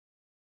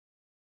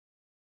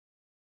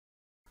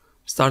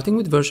Starting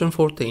with version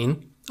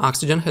 14,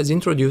 oXygen has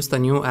introduced a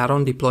new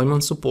add-on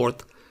deployment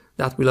support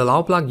that will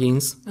allow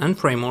plugins and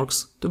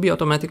frameworks to be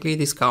automatically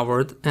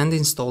discovered and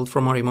installed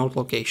from a remote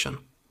location.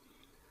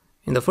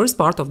 In the first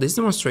part of this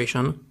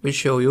demonstration, we'll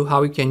show you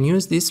how you can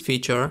use this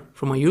feature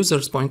from a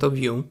user's point of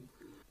view,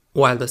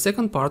 while the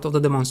second part of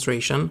the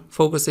demonstration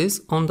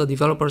focuses on the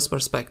developer's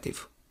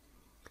perspective.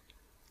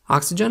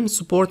 oXygen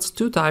supports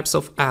two types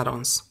of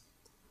add-ons: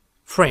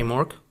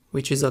 Framework,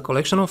 which is a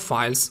collection of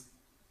files,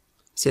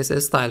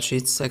 CSS style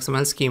sheets,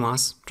 XML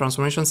schemas,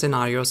 transformation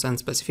scenarios, and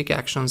specific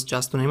actions,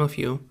 just to name a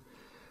few,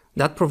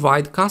 that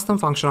provide custom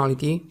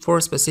functionality for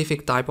a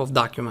specific type of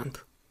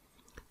document.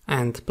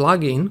 And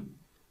Plugin,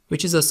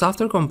 which is a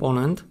software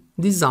component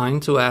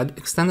designed to add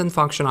extended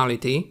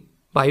functionality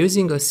by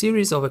using a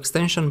series of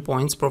extension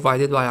points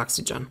provided by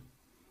oXygen.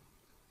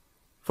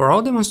 For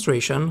our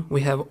demonstration,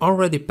 we have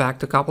already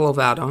packed a couple of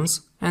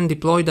add-ons and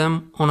deployed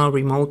them on a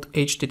remote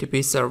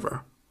HTTP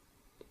server.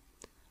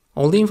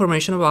 All the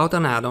information about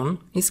an add-on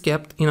is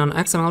kept in an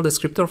XML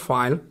descriptor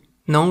file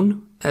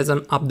known as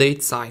an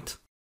update site.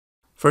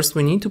 First,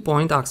 we need to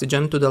point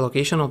oXygen to the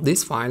location of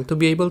this file to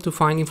be able to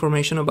find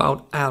information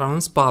about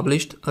add-ons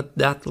published at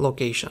that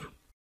location.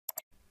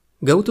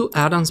 Go to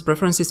Add-ons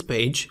Preferences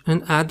page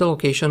and add the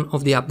location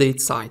of the update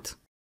site.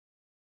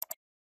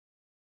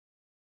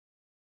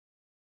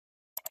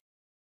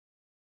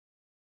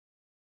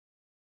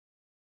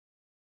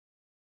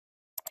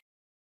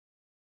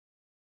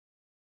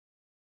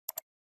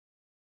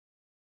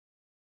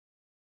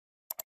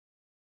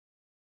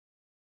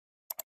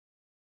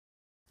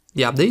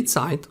 The update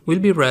site will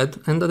be read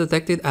and the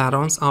detected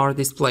add-ons are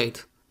displayed.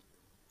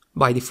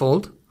 By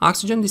default,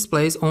 oXygen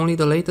displays only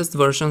the latest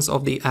versions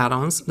of the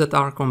add-ons that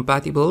are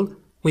compatible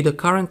with the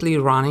currently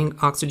running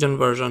oXygen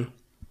version.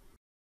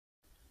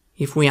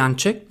 If we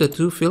uncheck the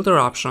two filter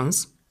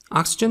options,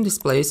 oXygen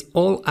displays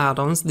all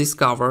add-ons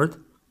discovered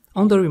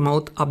on the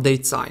remote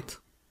update site.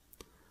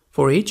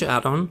 For each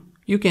add-on,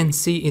 you can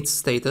see its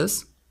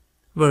status,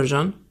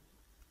 version,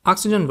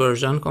 oXygen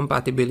version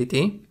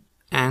compatibility,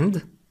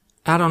 and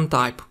add-on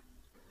type.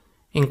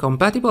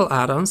 Incompatible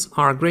add-ons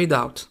are grayed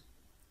out.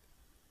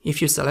 If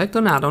you select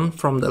an add-on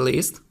from the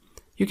list,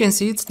 you can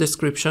see its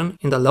description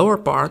in the lower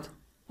part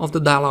of the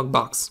dialog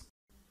box.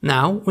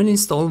 Now we'll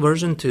install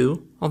version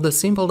 2 of the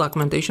Simple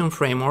Documentation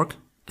Framework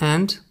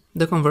and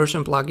the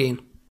conversion plugin.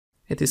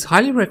 It is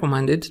highly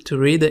recommended to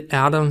read the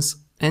add-ons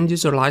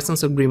end-user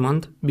license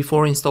agreement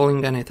before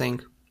installing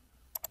anything.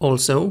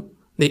 Also,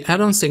 the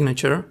add-on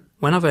signature,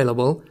 when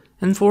available,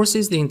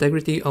 enforces the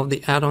integrity of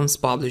the add-ons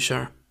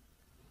publisher.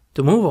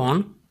 To move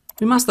on,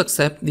 we must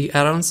accept the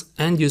add-ons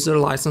end-user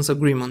license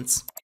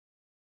agreements.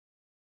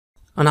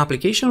 An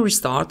application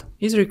restart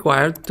is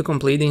required to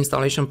complete the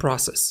installation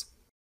process.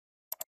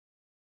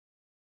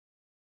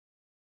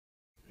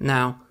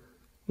 Now,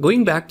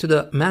 going back to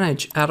the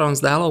Manage Add-ons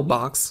dialog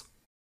box,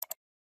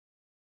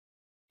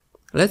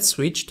 let's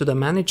switch to the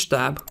Manage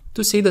tab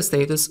to see the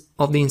status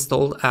of the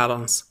installed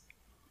add-ons.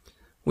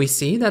 We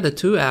see that the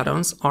two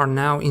add-ons are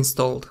now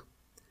installed.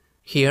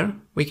 Here,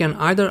 we can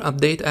either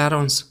update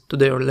add-ons to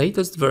their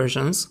latest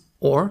versions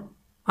or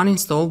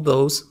uninstall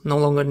those no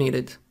longer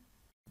needed.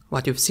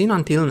 What you've seen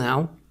until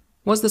now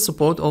was the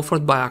support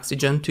offered by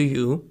oXygen to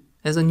you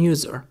as an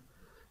user.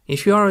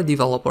 If you are a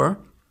developer,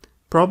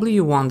 probably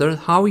you wonder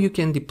how you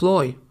can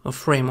deploy a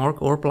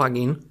framework or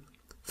plugin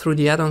through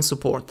the add-on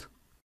support.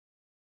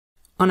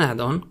 An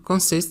add-on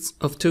consists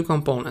of two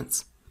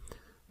components: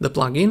 the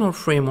plugin or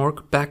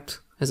framework packed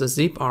as a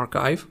zip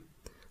archive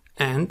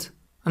and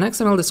an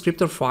XML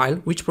descriptor file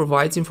which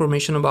provides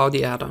information about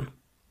the add-on.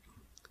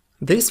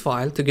 This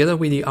file, together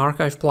with the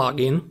archive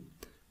plugin,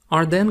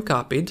 are then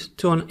copied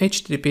to an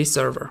HTTP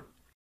server.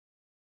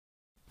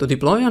 To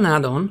deploy an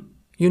add-on,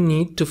 you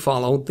need to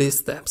follow these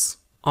steps: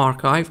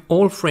 archive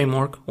all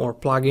framework or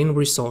plugin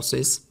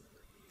resources,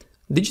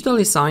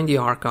 digitally sign the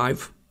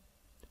archive,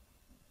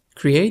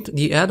 create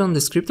the add-on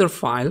descriptor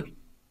file,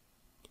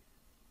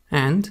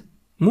 and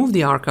move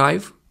the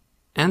archive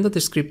and the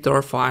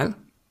descriptor file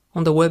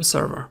on the web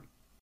server.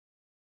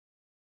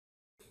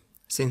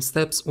 Since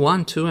steps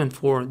 1, 2, and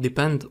 4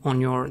 depend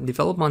on your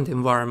development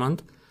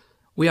environment,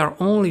 we are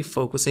only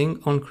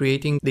focusing on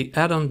creating the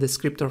add-on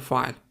descriptor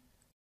file.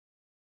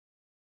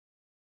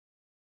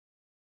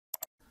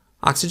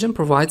 oXygen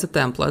provides a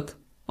template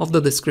of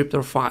the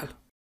descriptor file.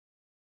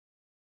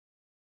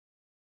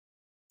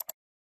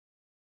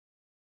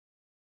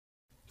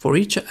 For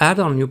each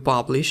add-on you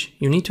publish,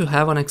 you need to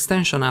have an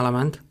extension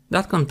element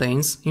that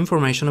contains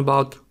information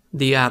about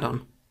the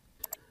add-on.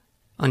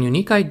 An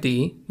unique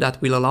ID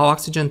that will allow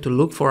oXygen to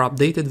look for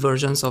updated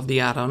versions of the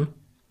add-on,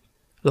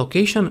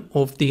 location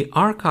of the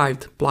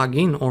archived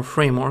plugin or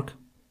framework,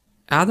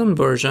 add-on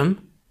version,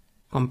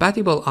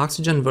 compatible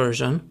oXygen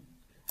version,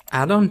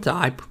 add-on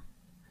type.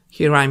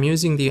 Here I'm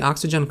using the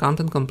oXygen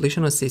Content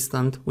Completion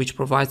Assistant, which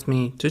provides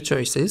me two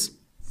choices: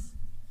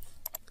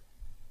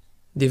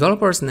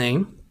 developer's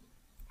name,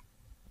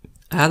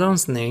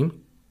 add-on's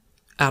name,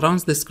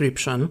 add-on's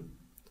description,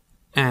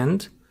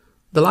 and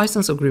the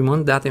license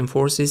agreement that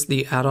enforces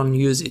the add-on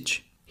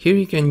usage. Here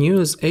you can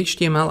use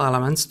HTML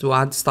elements to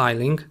add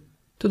styling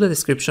to the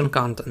description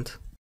content.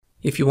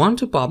 If you want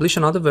to publish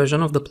another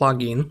version of the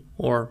plugin,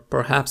 or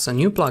perhaps a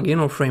new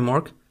plugin or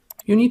framework,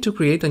 you need to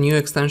create a new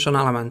extension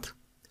element.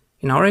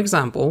 In our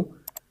example,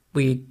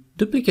 we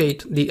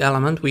duplicate the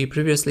element we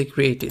previously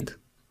created.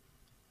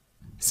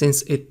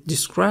 Since it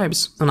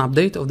describes an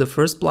update of the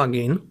first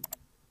plugin,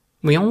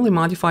 we only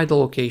modify the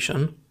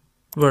location,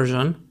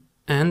 version,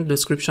 and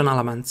description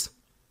elements.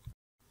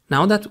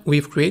 Now that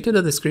we've created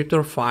a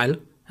descriptor file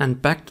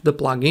and packed the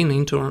plugin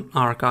into an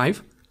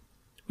archive,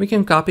 we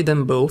can copy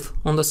them both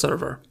on the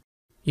server.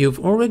 You've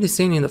already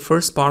seen in the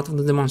first part of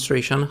the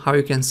demonstration how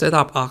you can set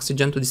up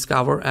oXygen to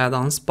discover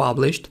add-ons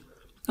published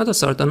at a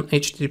certain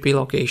HTTP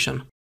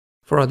location.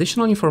 For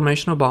additional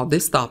information about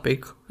this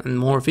topic and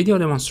more video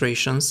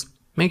demonstrations,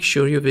 make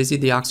sure you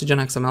visit the oXygen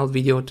XML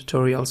video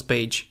tutorials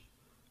page.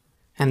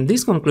 And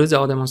this concludes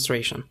our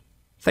demonstration.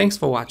 Thanks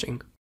for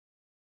watching.